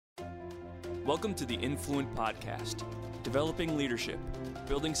Welcome to the Influent Podcast, developing leadership,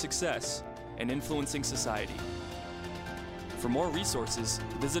 building success, and influencing society. For more resources,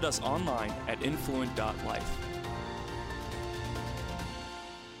 visit us online at influent.life.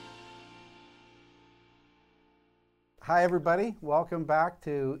 Hi, everybody. Welcome back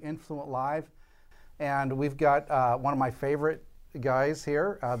to Influent Live. And we've got one of my favorite guys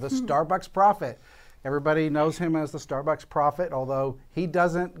here, the Starbucks Prophet. Everybody knows him as the Starbucks Prophet, although he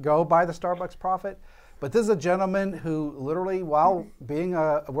doesn't go by the Starbucks Prophet. But this is a gentleman who literally, while being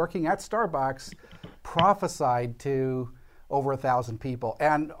working at Starbucks, prophesied to over 1,000 people.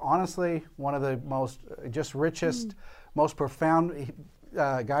 And honestly, one of the most just richest, most profound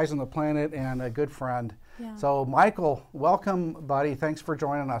guys on the planet, and a good friend. Yeah. So Michael, welcome, buddy. Thanks for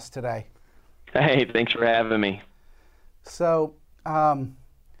joining us today. Hey, thanks for having me. So,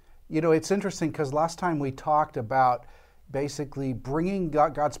 it's interesting because last time we talked about basically bringing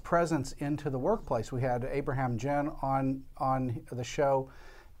God's presence into the workplace. We had Abraham Jen on the show,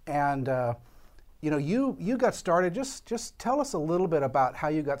 and you got started. Just tell us a little bit about how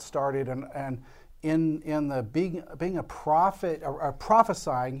you got started and in the being a prophet or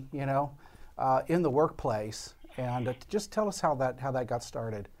prophesying, in the workplace, and just tell us how that got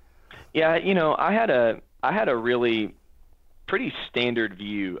started. Yeah, I had a really pretty standard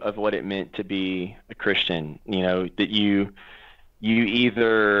view of what it meant to be a Christian. That you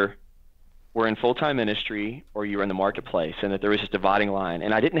either were in full-time ministry or you were in the marketplace, and that there was this dividing line.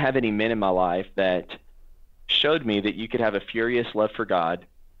 And I didn't have any men in my life that showed me that you could have a furious love for God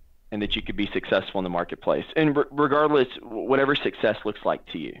and that you could be successful in the marketplace. And regardless, whatever success looks like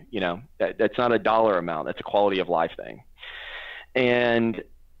to you, that's not a dollar amount. That's a quality of life thing. And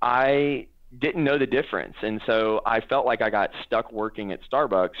I didn't know the difference. And so I felt like I got stuck working at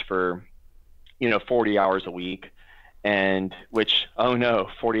Starbucks for, 40 hours a week, 40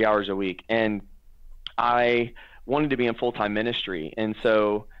 hours a week. And I wanted to be in full-time ministry. And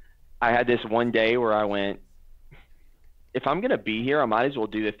so I had this one day where I went, if I'm going to be here, I might as well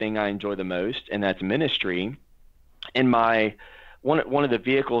do the thing I enjoy the most, and that's ministry. And one of the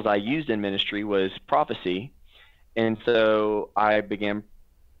vehicles I used in ministry was prophecy. And so I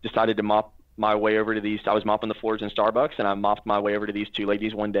decided to mop my way over to I was mopping the floors in Starbucks, and I mopped my way over to these two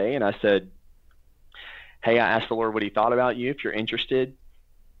ladies one day, and I said, hey, I asked the Lord what he thought about you. If you're interested,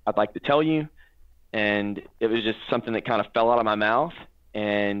 I'd like to tell you. And it was just something that kind of fell out of my mouth,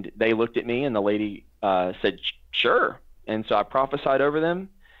 and they looked at me, and the lady said, sure. And so I prophesied over them.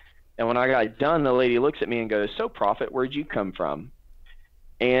 And when I got done, the lady looks at me and goes, so prophet, where'd you come from?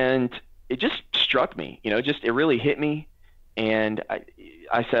 And it just struck me, it really hit me. And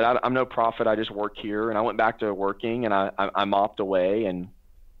I said, I'm no prophet. I just work here. And I went back to working, and I mopped away, and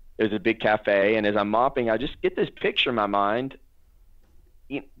it was a big cafe. And as I'm mopping, I just get this picture in my mind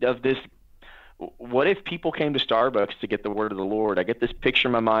of this. What if people came to Starbucks to get the word of the Lord? I get this picture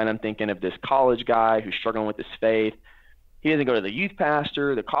in my mind. I'm thinking of this college guy who's struggling with his faith. He doesn't go to the youth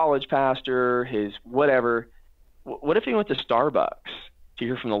pastor, the college pastor, his whatever. What if he went to Starbucks to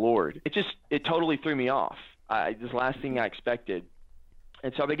hear from the Lord? It totally threw me off. This last thing I expected.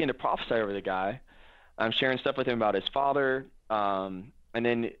 And so I began to prophesy over the guy. I'm sharing stuff with him about his father. And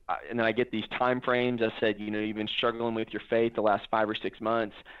then I get these time frames. I said, you've been struggling with your faith the last 5 or 6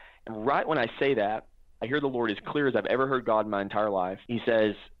 months. And right when I say that, I hear the Lord as clear as I've ever heard God in my entire life.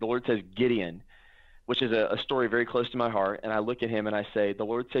 The Lord says Gideon, which is a story very close to my heart. And I look at him and I say, the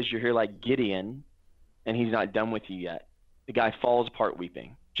Lord says you're here like Gideon, and he's not done with you yet. The guy falls apart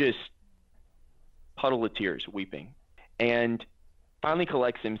weeping, just puddle of tears weeping, and finally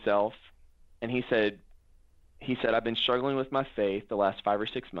collects himself. And he said, I've been struggling with my faith the last 5 or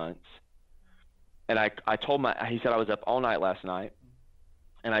 6 months. And he said, I was up all night last night.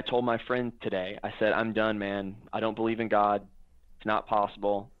 And I told my friend today, I said, I'm done, man. I don't believe in God. It's not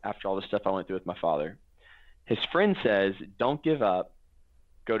possible after all the stuff I went through with my father. His friend says, don't give up.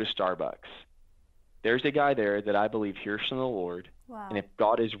 Go to Starbucks. There's a guy there that I believe hears from the Lord. Wow. And if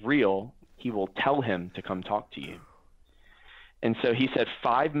God is real, he will tell him to come talk to you. And so he said,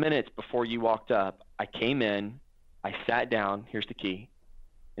 5 minutes before you walked up, I came in, I sat down, here's the key.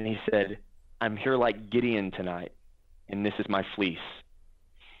 And he said, I'm here like Gideon tonight, and this is my fleece.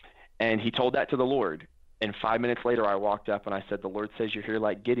 And he told that to the Lord. And 5 minutes later, I walked up and I said, the Lord says you're here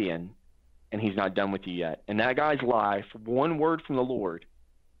like Gideon, and he's not done with you yet. And that guy's life, one word from the Lord,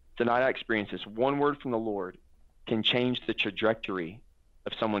 tonight I experienced this, one word from the Lord can change the trajectory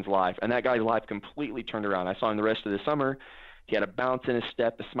of someone's life. And that guy's life completely turned around. I saw him the rest of the summer. He had a bounce in his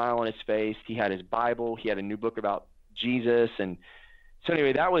step, a smile on his face. He had his Bible. He had a new book about Jesus. And so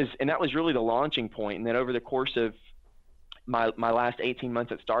anyway, that was really the launching point. And then over the course of my last 18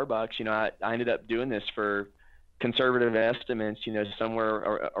 months at Starbucks, I ended up doing this for conservative estimates,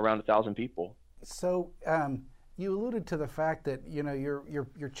 somewhere around 1,000 people. So you alluded to the fact that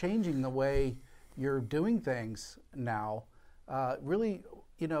you're changing the way you're doing things now. Really,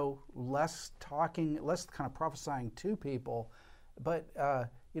 less talking, less kind of prophesying to people, but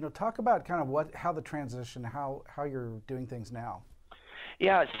talk about kind of how the transition, how you're doing things now.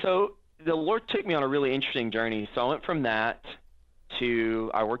 Yeah. So the Lord took me on a really interesting journey. So I went from that to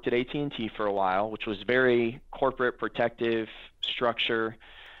I worked at AT&T for a while, which was very corporate, protective structure.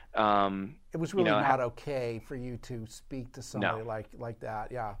 It was really not okay for you to speak to somebody like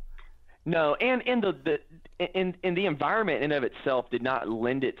that. Yeah. No, and the environment in and of itself did not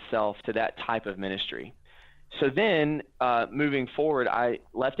lend itself to that type of ministry. So then, moving forward, I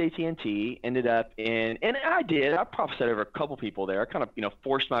left AT&T, ended up I prophesied over a couple people there. I kind of,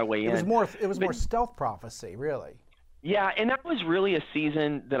 forced my way in. It was more stealth prophecy, really. Yeah, and that was really a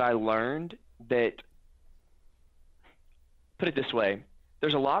season that I learned that, put it this way,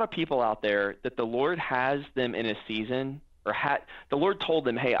 there's a lot of people out there that the Lord has them in a season, the Lord told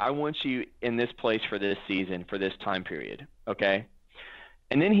them, hey, I want you in this place for this season, for this time period, okay?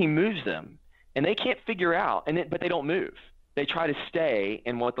 And then he moves them, and they can't figure out, but they don't move. They try to stay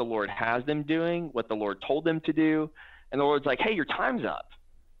in what the Lord has them doing, what the Lord told them to do, and the Lord's like, hey, your time's up.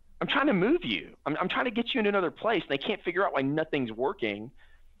 I'm trying to move you. I'm trying to get you in another place, and they can't figure out why nothing's working.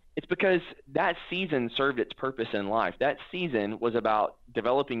 It's because that season served its purpose in life. That season was about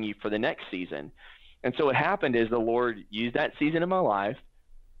developing you for the next season. And so what happened is the Lord used that season of my life.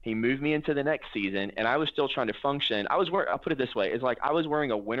 He moved me into the next season, and I was still trying to function. I'll put it this way. It's like I was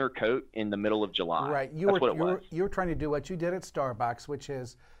wearing a winter coat in the middle of July. Right. You were trying to do what you did at Starbucks, which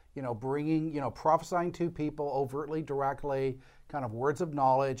is, bringing, prophesying to people overtly, directly, kind of words of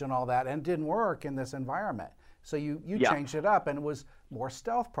knowledge and all that, and it didn't work in this environment. So you changed it up, and it was more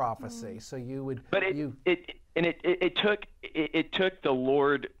stealth prophecy. So you would. But it took the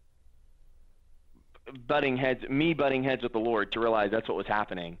Lord butting heads with the Lord to realize that's what was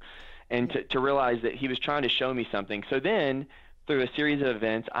happening, and to realize that he was trying to show me something. So then through a series of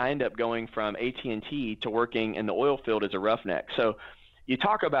events, I ended up going from AT&T to working in the oil field as a roughneck. So you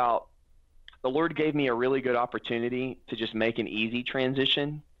talk about the Lord gave me a really good opportunity to just make an easy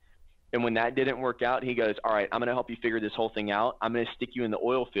transition. And when that didn't work out, he goes, all right, I'm going to help you figure this whole thing out. I'm going to stick you in the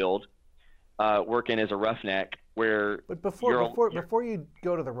oil field working as a roughneck But before you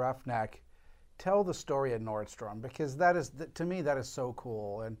go to the roughneck, tell the story at Nordstrom, because to me that is so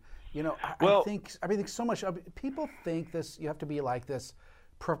cool. And I think so much people think this, you have to be like this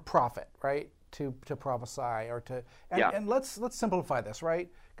prophet, right, to prophesy and let's simplify this, right,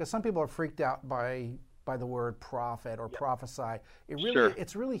 because some people are freaked out by the word prophet or prophesy.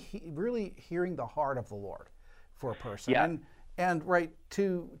 It's really hearing the heart of the Lord for a person. And right,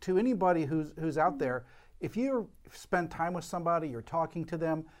 to anybody who's out there, if you spend time with somebody, you're talking to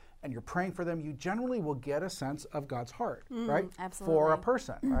them, and you're praying for them, you generally will get a sense of God's heart, right? Absolutely. For a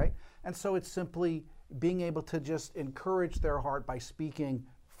person, right? And so it's simply being able to just encourage their heart by speaking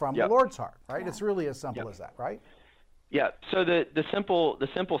from the Lord's heart, right? It's really as simple as that, right? Yeah. So the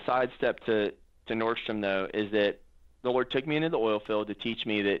simple sidestep to Nordstrom, though, is that the Lord took me into the oil field to teach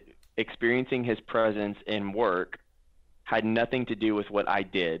me that experiencing his presence in work had nothing to do with what I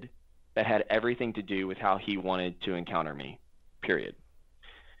did. That had everything to do with how he wanted to encounter me, period.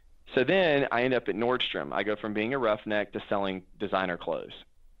 So then I end up at Nordstrom. I go from being a roughneck to selling designer clothes.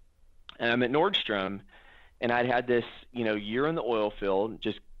 And I'm at Nordstrom, and I'd had this, year in the oil field,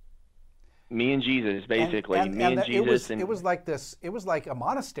 just me and Jesus, basically. It was like this. It was like a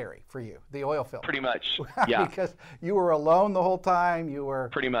monastery for you, the oil field. Pretty much, yeah. Because you were alone the whole time. You were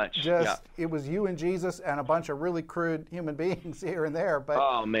pretty much It was you and Jesus and a bunch of really crude human beings here and there. But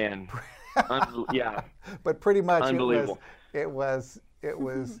oh man, yeah. But pretty much, unbelievable. It was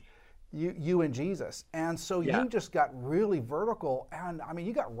you and Jesus, and so you just got really vertical, and I mean,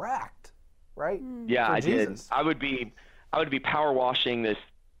 you got wrecked, right? Yeah, for I Jesus. did. I would be power washing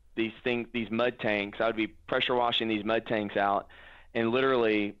these mud tanks. I would be pressure washing these mud tanks out, and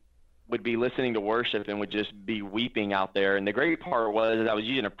literally would be listening to worship and would just be weeping out there. And the great part was I was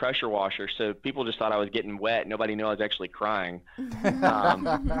using a pressure washer, so people just thought I was getting wet. Nobody knew I was actually crying. I'm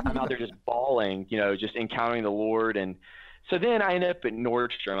out there just bawling, just encountering the Lord. And so then I end up at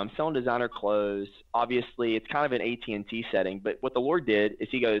Nordstrom. I'm selling designer clothes. Obviously, it's kind of an AT&T setting, but what the Lord did is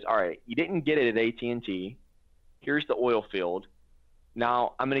he goes, all right, you didn't get it at AT&T. Here's the oil field.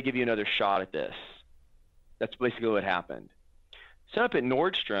 Now I'm going to give you another shot at this. That's basically what happened. So up at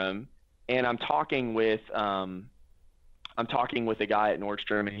Nordstrom, and I'm talking with a guy at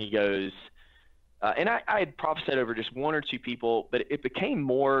Nordstrom, and he goes, and I had prophesied over just one or two people, but it became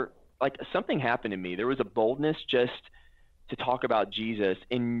more like something happened to me. There was a boldness just to talk about Jesus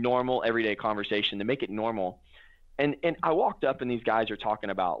in normal, everyday conversation, to make it normal. And I walked up and these guys are talking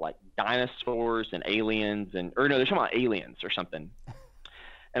about like dinosaurs and aliens or no, they're talking about aliens or something.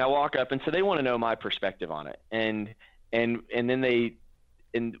 And I walk up and so they want to know my perspective on it. And then the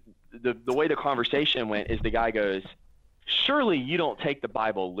way the conversation went is the guy goes, "Surely you don't take the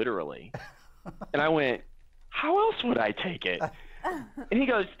Bible literally." And I went, "How else would I take it?" And he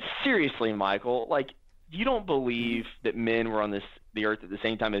goes, "Seriously, Michael, like you don't believe that men were on the earth at the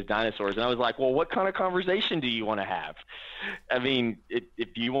same time as dinosaurs?" And I was like, "Well, what kind of conversation do you want to have? I mean,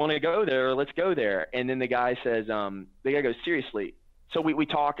 if you want to go there, let's go there." And then the guy says, the guy goes, "Seriously." So we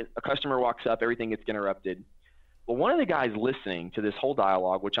talk, a customer walks up, everything gets interrupted. Well, one of the guys listening to this whole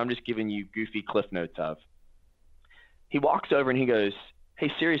dialogue, which I'm just giving you goofy cliff notes of, he walks over and he goes,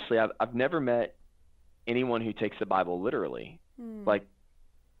 "Hey, seriously, I've never met anyone who takes the Bible literally. Like,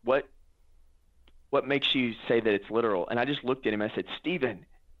 what makes you say that it's literal?" And I just looked at him and I said, "Stephen,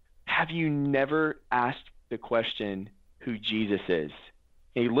 have you never asked the question who Jesus is?"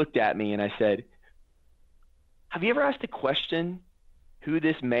 And he looked at me and I said, "Have you ever asked the question who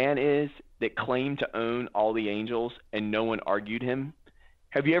this man is that claimed to own all the angels and no one argued him?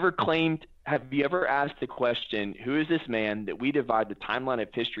 Have you ever asked the question, who is this man that we divide the timeline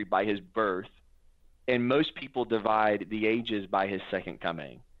of history by his birth, and most people divide the ages by his second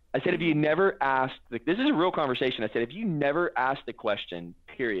coming?" I said, "Have you never asked, this is a real conversation. I said, have you never asked the question,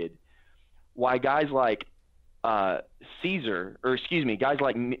 period, why guys like guys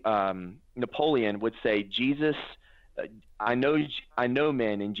like Napoleon would say, Jesus, I know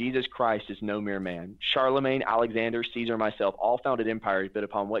men, and Jesus Christ is no mere man. Charlemagne, Alexander, Caesar, myself, all founded empires, but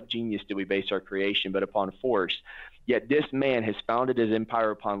upon what genius do we base our creation? But upon force. Yet this man has founded his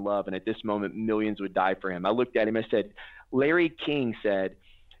empire upon love, and at this moment, millions would die for him." I looked at him and I said, Larry King said,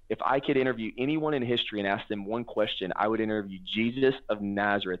 if I could interview anyone in history and ask them one question, I would interview Jesus of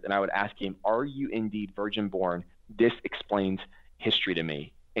Nazareth, and I would ask him, "Are you indeed virgin born? This explains history to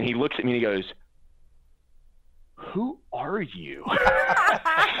me." And he looks at me and he goes, "Who are you?"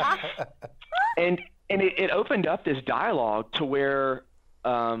 and it opened up this dialogue to where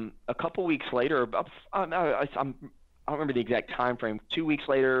a couple weeks later, I don't remember the exact time frame, 2 weeks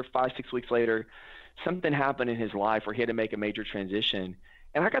later, 5-6 weeks later, something happened in his life where he had to make a major transition.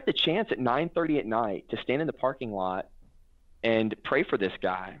 And I got the chance at 9:30 at night to stand in the parking lot and pray for this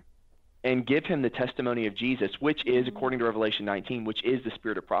guy and give him the testimony of Jesus, which is, according to Revelation 19, which is the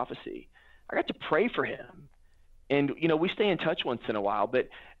spirit of prophecy. I got to pray for him. And, you know, we stay in touch once in a while, but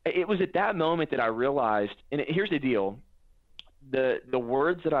it was at that moment that I realized, and here's the deal, the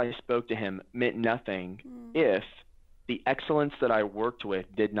words that I spoke to him meant nothing if the excellence that I worked with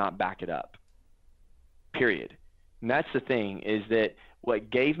did not back it up, period. And that's the thing, is that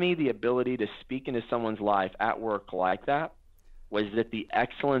what gave me the ability to speak into someone's life at work like that was that the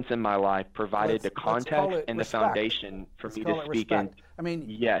excellence in my life provided the context and the foundation for me to speak in. I mean,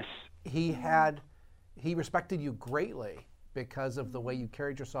 yes, he respected you greatly because of the way you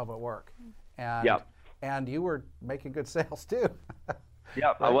carried yourself at work. And and you were making good sales too.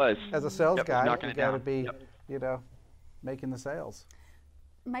 Yep, right? I was. As a sales guy, you got to be, you know, making the sales.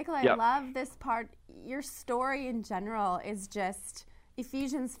 Michael, I love this part. Your story in general is just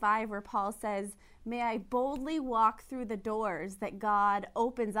Ephesians 5, where Paul says, "May I boldly walk through the doors that God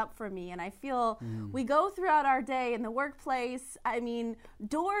opens up for me." And I feel we go throughout our day in the workplace. I mean,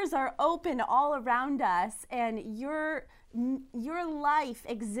 doors are open all around us, and your life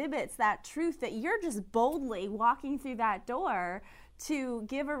exhibits that truth that you're just boldly walking through that door to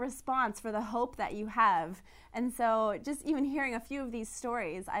give a response for the hope that you have. And so just even hearing a few of these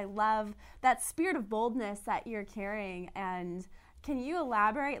stories, I love that spirit of boldness that you're carrying. And can you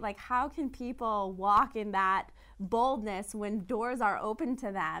elaborate, like, how can people walk in that boldness when doors are open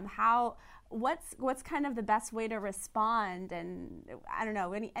to them? What's kind of the best way to respond? And I don't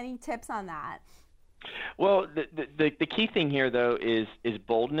know, any tips on that? Well, the key thing here, though, is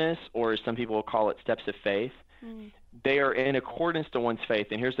boldness, or as some people will call it, steps of faith. They are in accordance to one's faith.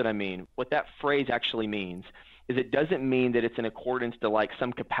 And here's what I mean. What that phrase actually means is it doesn't mean that it's in accordance to like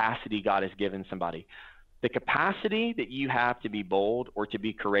some capacity God has given somebody. The capacity that you have to be bold or to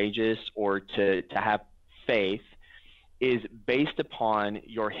be courageous or to have faith is based upon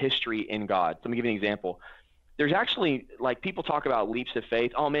your history in God. So let me give you an example. There's actually, like, people talk about leaps of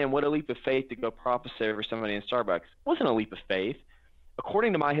faith. Oh man, what a leap of faith to go prophesy over somebody in Starbucks. It wasn't a leap of faith.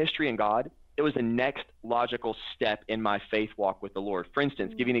 According to my history in God, it was the next logical step in my faith walk with the Lord. For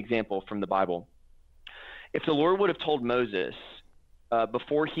instance, give you an example from the Bible. If the Lord would have told Moses,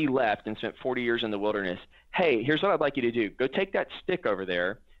 before he left and spent 40 years in the wilderness, hey, here's what I'd like you to do. Go take that stick over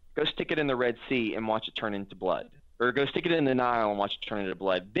there, go stick it in the Red Sea and watch it turn into blood. Or go stick it in the Nile and watch it turn into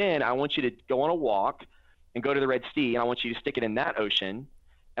blood. Then I want you to go on a walk and go to the Red Sea, and I want you to stick it in that ocean,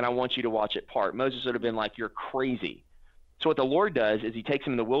 and I want you to watch it part. Moses would have been like, you're crazy. So what the Lord does is he takes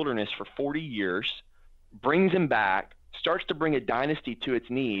him in the wilderness for 40 years, brings him back, starts to bring a dynasty to its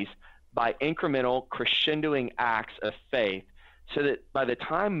knees by incremental crescendoing acts of faith, so that by the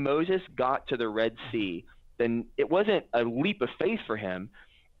time Moses got to the Red Sea, then it wasn't a leap of faith for him.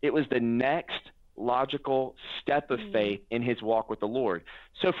 It was the next logical step of faith in his walk with the Lord.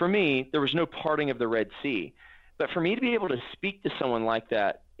 So for me, there was no parting of the Red Sea. But for me to be able to speak to someone like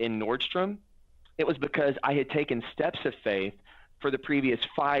that in Nordstrom, it was because I had taken steps of faith for the previous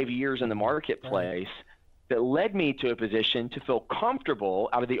 5 years in the marketplace that led me to a position to feel comfortable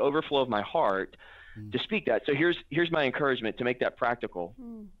out of the overflow of my heart to speak that. So here's my encouragement to make that practical.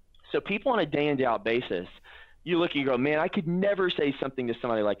 So people on a day in, day out basis, you look and you go, man, I could never say something to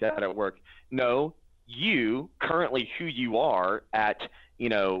somebody like that at work. No, you currently who you are at,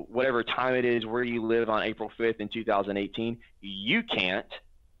 whatever time it is where you live on April 5th in 2018, you can't,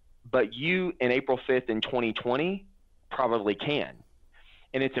 but you in April 5th in 2020 probably can.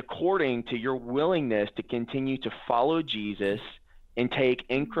 And it's according to your willingness to continue to follow Jesus and take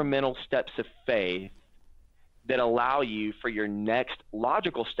incremental steps of faith that allow you for your next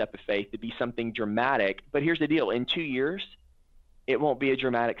logical step of faith to be something dramatic. But here's the deal. In 2 years, it won't be a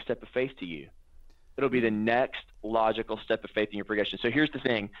dramatic step of faith to you. It'll be the next logical step of faith in your progression. So here's the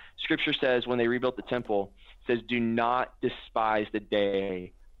thing. Scripture says when they rebuilt the temple, it says, do not despise the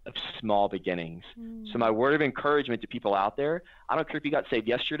day of small beginnings. So my word of encouragement to people out there, I don't care if you got saved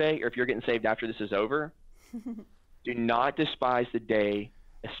yesterday or if you're getting saved after this is over, do not despise the day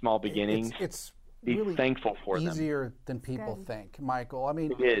of small beginnings. It's be really thankful for them. Easier than people think, Michael. I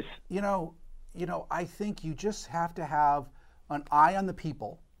mean, it is. I think you just have to have an eye on the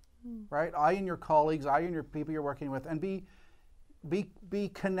people, right? Eye on your colleagues, eye on your people you're working with, and be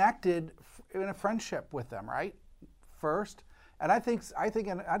connected in a friendship with them, right? First, and I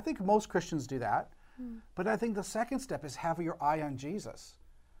think most Christians do that, but I think the second step is have your eye on Jesus,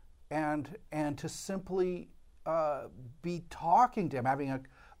 and to simply be talking to him, having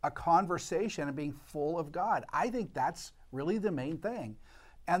a conversation and being full of God. I think that's really the main thing.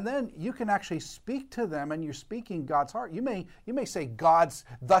 And then you can actually speak to them, and you're speaking God's heart. You may say, God's,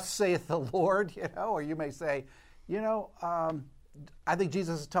 thus saith the Lord, or you may say, I think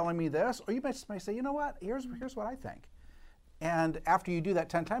Jesus is telling me this, or you may say, you know what, here's what I think. And after you do that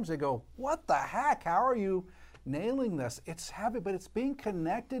 10 times, they go, what the heck, how are you nailing this? It's heavy, but it's being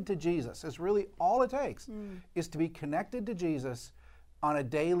connected to Jesus is really all it takes, is to be connected to Jesus on a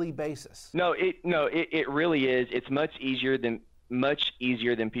daily basis. No, it really is. It's much easier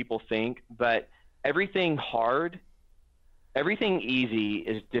than people think, but everything easy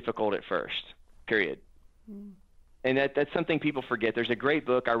is difficult at first, period. And that's something people forget. There's a great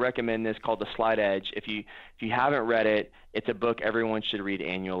book, I recommend this, called The Slight Edge. If you haven't read it, it's a book everyone should read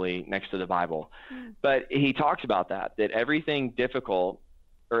annually next to the Bible. But he talks about that everything difficult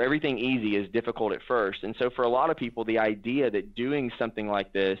or everything easy is difficult at first. And so for a lot of people, the idea that doing something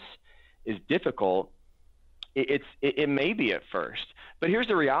like this is difficult, it may be at first. But here's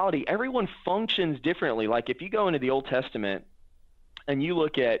the reality. Everyone functions differently. Like if you go into the Old Testament and you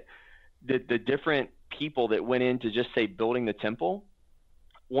look at the different people that went into just say building the temple,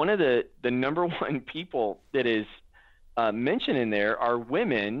 one of the number one people that is mentioned in there are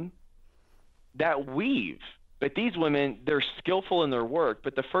women that weave. But these women, they're skillful in their work,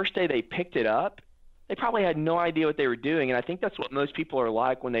 but the first day they picked it up, they probably had no idea what they were doing. And I think that's what most people are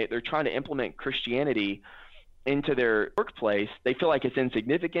like when they're trying to implement Christianity into their workplace. They feel like it's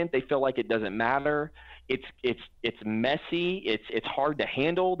insignificant. They feel like it doesn't matter. It's messy. It's hard to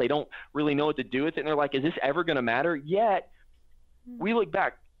handle. They don't really know what to do with it. And they're like, is this ever going to matter? Yet we look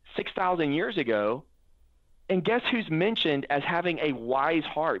back 6,000 years ago, and guess who's mentioned as having a wise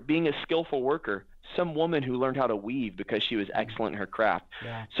heart, being a skillful worker? Some woman who learned how to weave because she was excellent in her craft.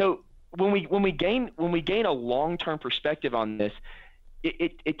 Yeah. So when we gain a long-term perspective on this,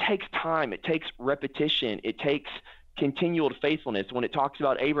 it takes time, it takes repetition, it takes continual faithfulness. When it talks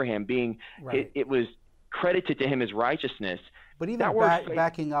about Abraham being, right, it was credited to him as righteousness. But even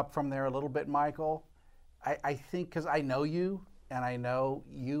backing up from there a little bit, Michael, I think, because I know you, and I know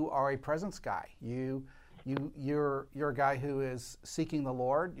you are a presence guy. You're a guy who is seeking the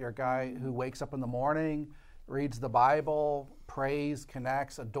Lord. You're a guy who wakes up in the morning, reads the Bible, prays,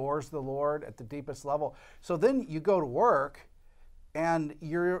 connects, adores the Lord at the deepest level. So then you go to work, and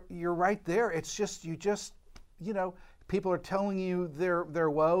you're right there. It's just people are telling you their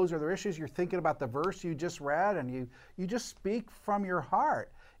woes or their issues, you're thinking about the verse you just read, and you just speak from your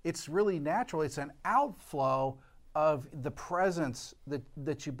heart. It's really natural. It's an outflow of the presence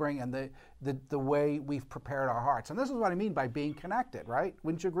that you bring and the way we've prepared our hearts. And this is what I mean by being connected, right?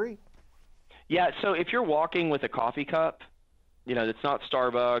 Wouldn't you agree? Yeah, so if you're walking with a coffee cup, it's not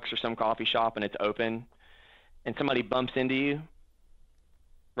Starbucks or some coffee shop and it's open, and somebody bumps into you,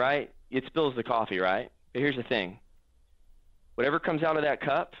 right? It spills the coffee, right? But here's the thing. Whatever comes out of that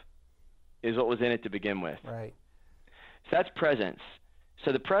cup is what was in it to begin with. Right. So that's presence.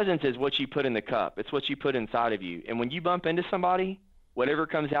 So the presence is what you put in the cup. It's what you put inside of you. And when you bump into somebody, whatever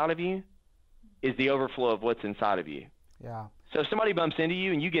comes out of you is the overflow of what's inside of you. Yeah. So if somebody bumps into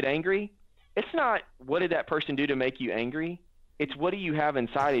you and you get angry, it's not what did that person do to make you angry. It's what do you have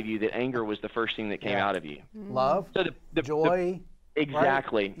inside of you that anger was the first thing that came out of you. Love, so joy.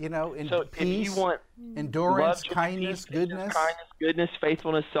 Exactly. Right? So peace, if you want endurance, love, joy, kindness, peace, goodness,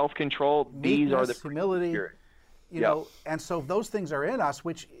 faithfulness, self-control, these are the fruit humility. of the Spirit. And so those things are in us,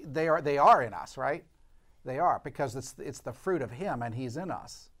 which they are in us, right? They are, because it's the fruit of Him, and He's in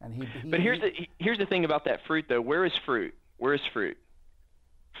us. And But here's the thing about that fruit, though. Where is fruit? Where is fruit?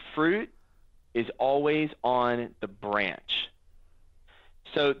 Fruit is always on the branch.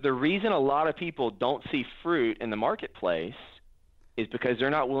 So the reason a lot of people don't see fruit in the marketplace is because they're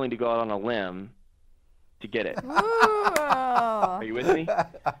not willing to go out on a limb to get it. Are you with me?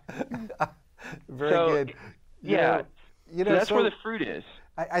 Very good. Yeah. So that's where the fruit is.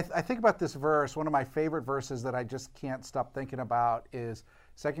 I think about this verse. One of my favorite verses that I just can't stop thinking about is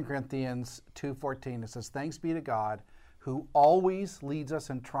 2 Corinthians 2:14. It says, "Thanks be to God, who always leads us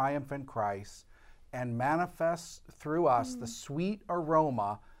in triumph in Christ and manifests through us the sweet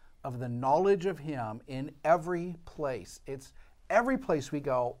aroma of the knowledge of Him in every place." It's every place we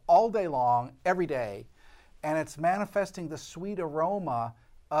go, all day long, every day, and it's manifesting the sweet aroma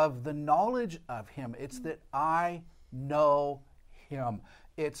of the knowledge of Him. It's that I know Him.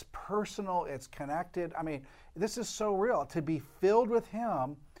 It's personal, it's connected. I mean, this is so real. To be filled with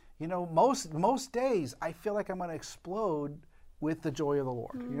Him, most days I feel like I'm going to explode with the joy of the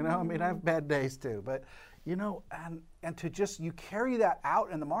Lord. I mean, I have bad days too, but and to just, you carry that out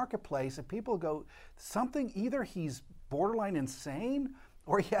in the marketplace and people go, something, either he's borderline insane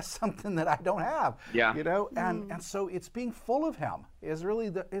or he has something that I don't have. Yeah. And so it's being full of Him is really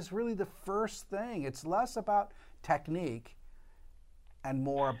the first thing. It's less about technique and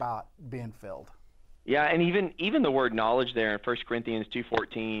more about being filled. Yeah, and even the word knowledge there in 1 Corinthians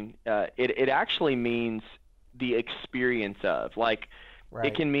 2:14, it actually means the experience of. Like, right.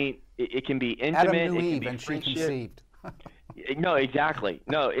 it can be intimate. Adam knew it can Eve be and friendship. She conceived. No, exactly.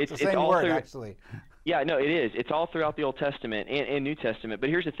 No, it's the same all word, through, actually. Yeah, no, it is. It's all throughout the Old Testament and New Testament.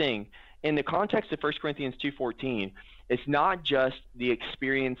 But here's the thing. In the context of 1 Corinthians 2:14, it's not just the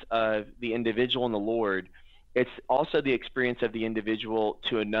experience of the individual and the Lord. It's also the experience of the individual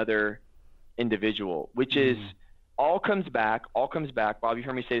to another individual, which is all comes back. Bob, you've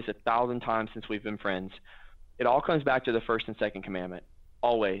heard me say this 1,000 times since we've been friends. It all comes back to the first and second commandment,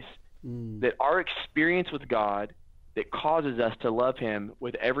 always. That our experience with God that causes us to love Him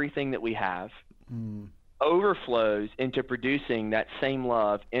with everything that we have overflows into producing that same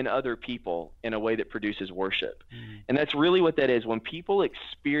love in other people in a way that produces worship. And that's really what that is. When people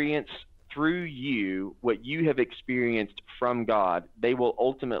experience through you what you have experienced from God, they will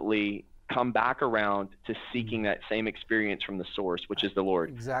ultimately come back around to seeking that same experience from the source, which is the Lord.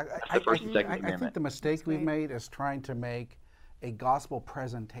 Exactly. That's the first and second I commandment. think the mistake we've made is trying to make a gospel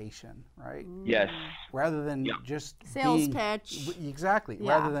presentation, right? Yes. Rather than just sales being, pitch. Exactly.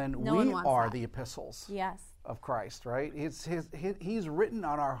 Yeah. Rather than No one we wants are that. the epistles of Christ, right? He's written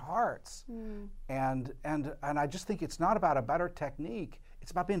on our hearts, and I just think it's not about a better technique.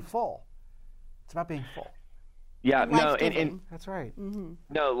 It's about being full. It's about being full. Yeah. No. And that's right.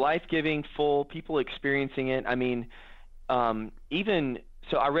 no, life-giving, full, people experiencing it. I mean, even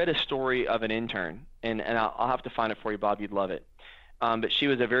so, I read a story of an intern, and I'll have to find it for you, Bob. You'd love it. But she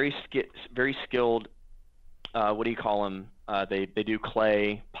was a very skilled. What do you call them? They do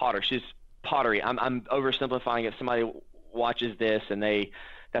clay potter. She's pottery. I'm oversimplifying. If somebody watches this and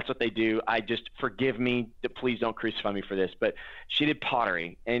that's what they do, I just forgive me. Please don't crucify me for this. But she did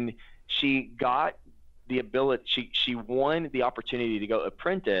pottery, and she got the ability. She won the opportunity to go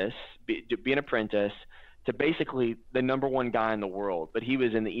be an apprentice to basically the number one guy in the world, but he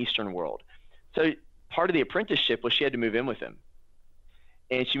was in the Eastern world. So part of the apprenticeship was she had to move in with him.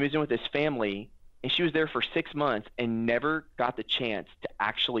 And she moved in with his family, and she was there for 6 months and never got the chance to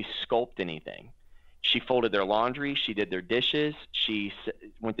actually sculpt anything. She folded their laundry. She did their dishes. She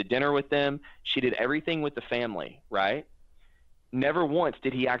went to dinner with them. She did everything with the family, right? Never once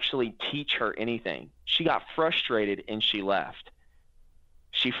did he actually teach her anything. She got frustrated and she left.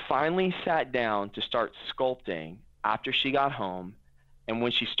 She finally sat down to start sculpting after she got home. And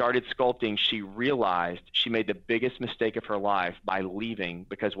when she started sculpting, she realized she made the biggest mistake of her life by leaving,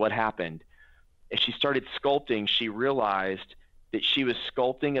 because what happened? As she started sculpting, she realized that she was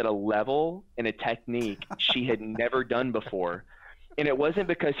sculpting at a level and a technique she had never done before. And it wasn't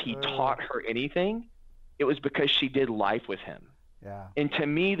because he taught her anything. It was because she did life with him. Yeah. And to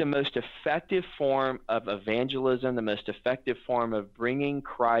me, the most effective form of evangelism, the most effective form of bringing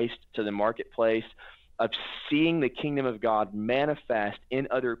Christ to the marketplace, of seeing the kingdom of God manifest in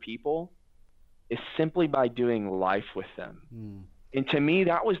other people, is simply by doing life with them. And to me,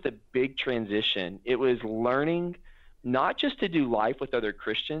 that was the big transition. It was learning not just to do life with other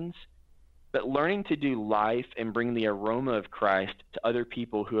Christians, but learning to do life and bring the aroma of Christ to other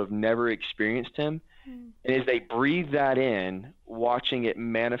people who have never experienced him. And as they breathe that in, watching it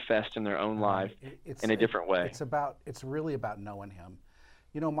manifest in their own life in a different way. It's really about knowing him.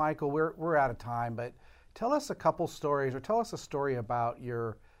 You know, Michael, we're out of time, but tell us a couple stories, or tell us a story about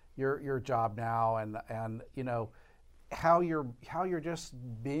your job now, and you know, how you're just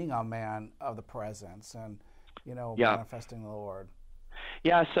being a man of the presence, and you know, manifesting the Lord.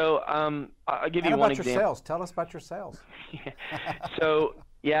 Yeah, so I'll give you one example. Your sales. Tell us about your sales. So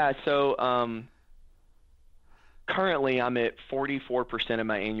currently I'm at 44% of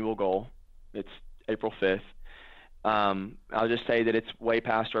my annual goal. It's April 5th. I'll just say that it's way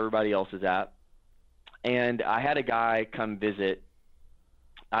past where everybody else is at. And I had a guy come visit.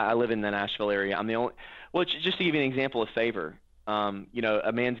 I live in the Nashville area. I'm the only. Well, just to give you an example of favor. You know,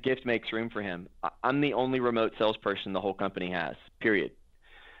 a man's gift makes room for him. I'm the only remote salesperson the whole company has, period.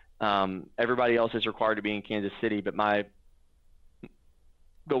 Everybody else is required to be in Kansas City, but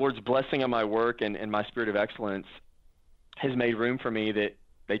the Lord's blessing on my work and my spirit of excellence has made room for me that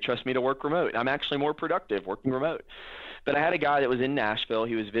they trust me to work remote. I'm actually more productive working remote. But I had a guy that was in Nashville.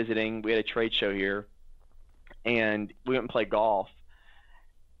 He was visiting. We had a trade show here, and we went and played golf.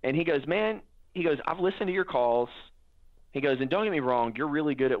 And he goes, man, I've listened to your calls. He goes, and don't get me wrong, you're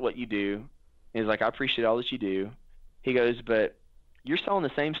really good at what you do. And he's like, I appreciate all that you do. He goes, but you're selling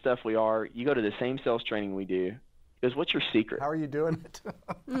the same stuff we are. You go to the same sales training we do. He goes, what's your secret? How are you doing it?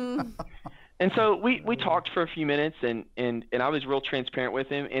 And so we talked for a few minutes, and I was real transparent with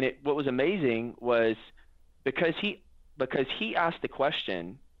him. And what was amazing was because he asked the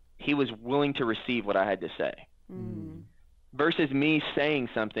question, he was willing to receive what I had to say. Versus me saying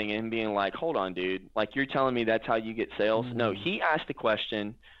something and being like, hold on, dude, like you're telling me that's how you get sales? No, he asked the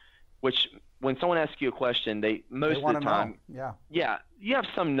question, which when someone asks you a question, most of the time, yeah, you have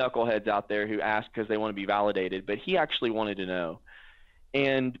some knuckleheads out there who ask because they want to be validated, but he actually wanted to know.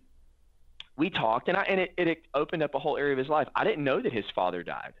 And we talked, and it opened up a whole area of his life. I didn't know that his father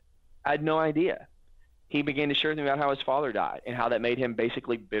died. I had no idea. He began to share with me about how his father died and how that made him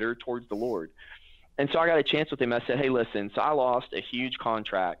basically bitter towards the Lord. And so I got a chance with him. I said, hey, listen, so I lost a huge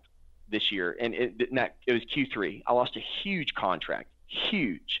contract this year, and it was Q3. I lost a huge contract,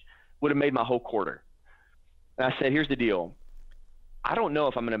 huge, would have made my whole quarter. And I said, here's the deal. I don't know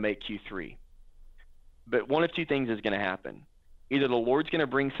if I'm going to make Q3, but one of two things is going to happen. Either the Lord's going to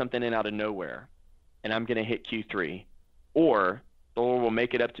bring something in out of nowhere, and I'm going to hit Q3, or the Lord will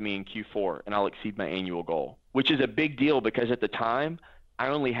make it up to me in Q4, and I'll exceed my annual goal, which is a big deal because at the time, I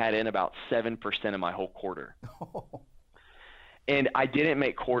only had in about 7% of my whole quarter. And I didn't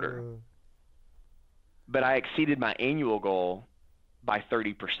make quarter, but I exceeded my annual goal by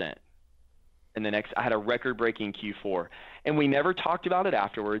 30%. And I had a record-breaking Q4. And we never talked about it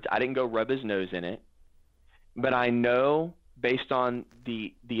afterwards. I didn't go rub his nose in it. But I know based on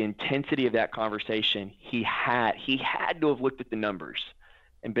the intensity of that conversation, he had to have looked at the numbers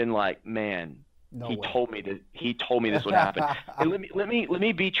and been like, man, he told me this would happen. And let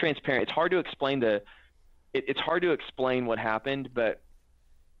me be transparent. It's hard to explain it's hard to explain what happened, but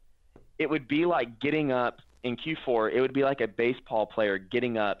it would be like getting up in Q4. It would be like a baseball player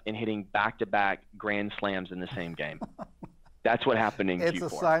getting up and hitting back-to-back grand slams in the same game. That's what happened in Q4. It's a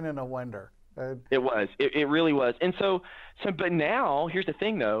sign and a wonder. It was. It really was. And so, but now, here's the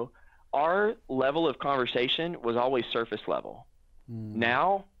thing, though. Our level of conversation was always surface level.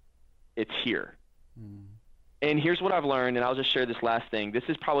 Now, it's here. And here's what I've learned, and I'll just share this last thing. This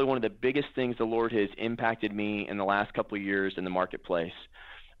is probably one of the biggest things the Lord has impacted me in the last couple of years in the marketplace.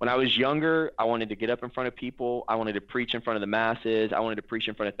 When I was younger, I wanted to get up in front of people. I wanted to preach in front of the masses. I wanted to preach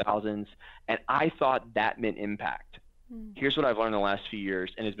in front of thousands. And I thought that meant impact. Here's what I've learned in the last few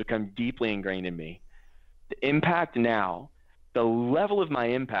years, and has become deeply ingrained in me. The impact now, the level of my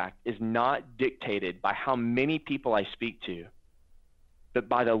impact is not dictated by how many people I speak to, but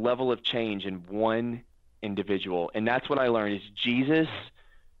by the level of change in one individual. And that's what I learned is Jesus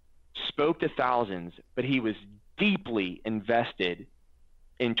spoke to thousands, but he was deeply invested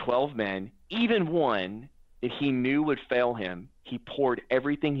in 12 men, even one that he knew would fail him. He poured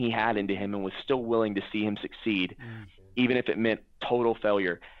everything he had into him and was still willing to see him succeed, even if it meant total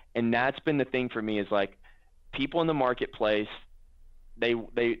failure. And that's been the thing for me is like people in the marketplace, if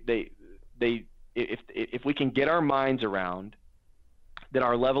we can get our minds around that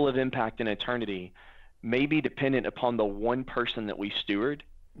our level of impact in eternity may be dependent upon the one person that we steward,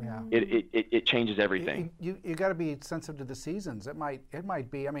 it changes everything. You got to be sensitive to the seasons. It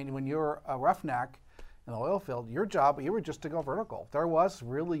might be. I mean, when you're a roughneck in the oil field, your job you were just to go vertical. There was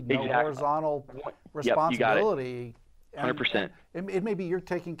really no horizontal responsibility. 100%. It may be you're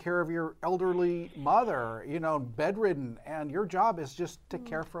taking care of your elderly mother, bedridden, and your job is just to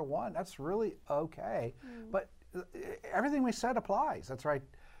care for one. That's really okay. But everything we said applies. That's right.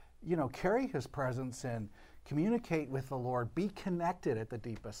 Carry his presence and communicate with the Lord. Be connected at the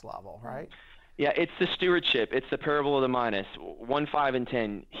deepest level, right? Yeah, it's the stewardship. It's the parable of the minas. 1, 5, and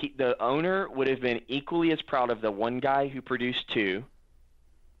 10. The owner would have been equally as proud of the one guy who produced 2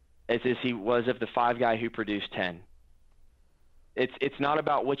 as he was of the 5 guy who produced 10. It's not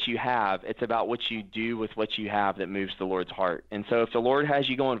about what you have. It's about what you do with what you have that moves the Lord's heart. And so if the Lord has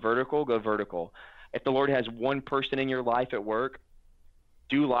you going vertical, go vertical. If the Lord has one person in your life at work,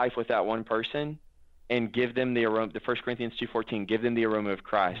 do life with that one person and give them the aroma. The 1 Corinthians 2:14, give them the aroma of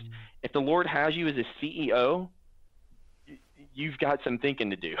Christ. If the Lord has you as a CEO, you've got some thinking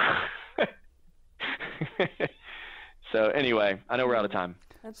to do. So anyway, I know we're out of time.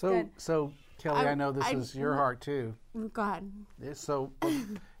 That's good. So Kelly, I know this is your heart too. Go ahead. So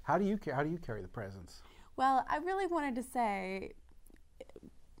how do you carry the presence? Well, I really wanted to say,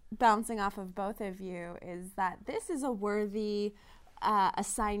 bouncing off of both of you, is that this is a worthy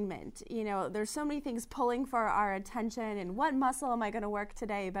assignment. There's so many things pulling for our attention and what muscle am I going to work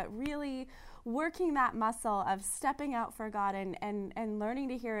today, but really working that muscle of stepping out for God and learning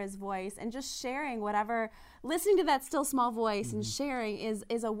to hear his voice and just sharing whatever, listening to that still small voice and sharing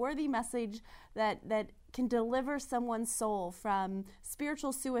is a worthy message that can deliver someone's soul from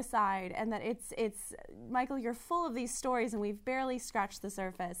spiritual suicide. And that it's Michael, you're full of these stories and we've barely scratched the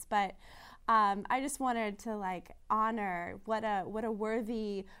surface, but I just wanted to honor what a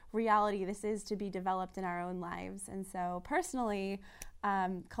worthy reality this is to be developed in our own lives. And so personally,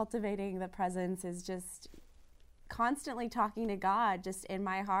 cultivating the presence is just constantly talking to God just in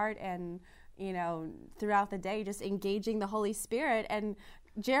my heart and, throughout the day, just engaging the Holy Spirit. And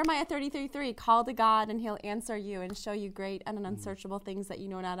Jeremiah 33:3, call to God and he'll answer you and show you great and unsearchable things that you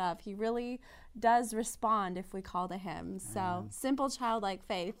know not of. He really does respond if we call to him. So simple childlike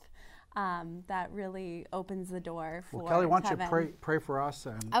faith. That really opens the door for Kelly, why don't you pray for us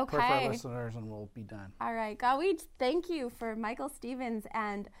and pray for our listeners, and we'll be done. All right. God, we thank you for Michael Stevens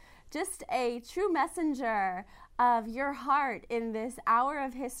and just a true messenger of your heart in this hour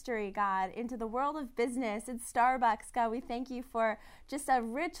of history, God, into the world of business at Starbucks. God, we thank you for just a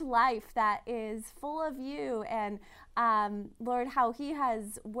rich life that is full of you. And Lord, how he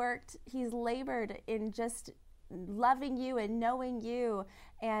has worked, he's labored in just loving you and knowing you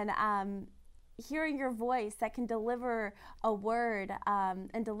and hearing your voice that can deliver a word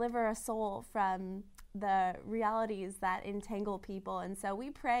and deliver a soul from the realities that entangle people. And so we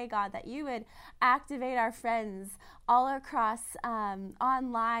pray, God, that you would activate our friends all across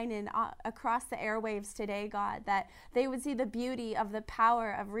online and across the airwaves today, God, that they would see the beauty of the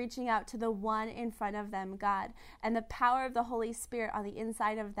power of reaching out to the one in front of them, God, and the power of the Holy Spirit on the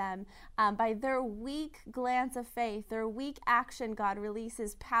inside of them. By their weak glance of faith, their weak action, God,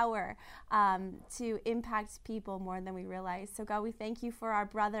 releases power to impact people more than we realize. So, God, we thank you for our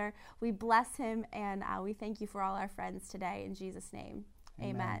brother. We bless him, and we thank you for all our friends today. In Jesus' name,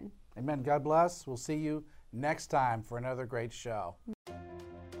 amen. Amen. God bless. We'll see you next time for another great show.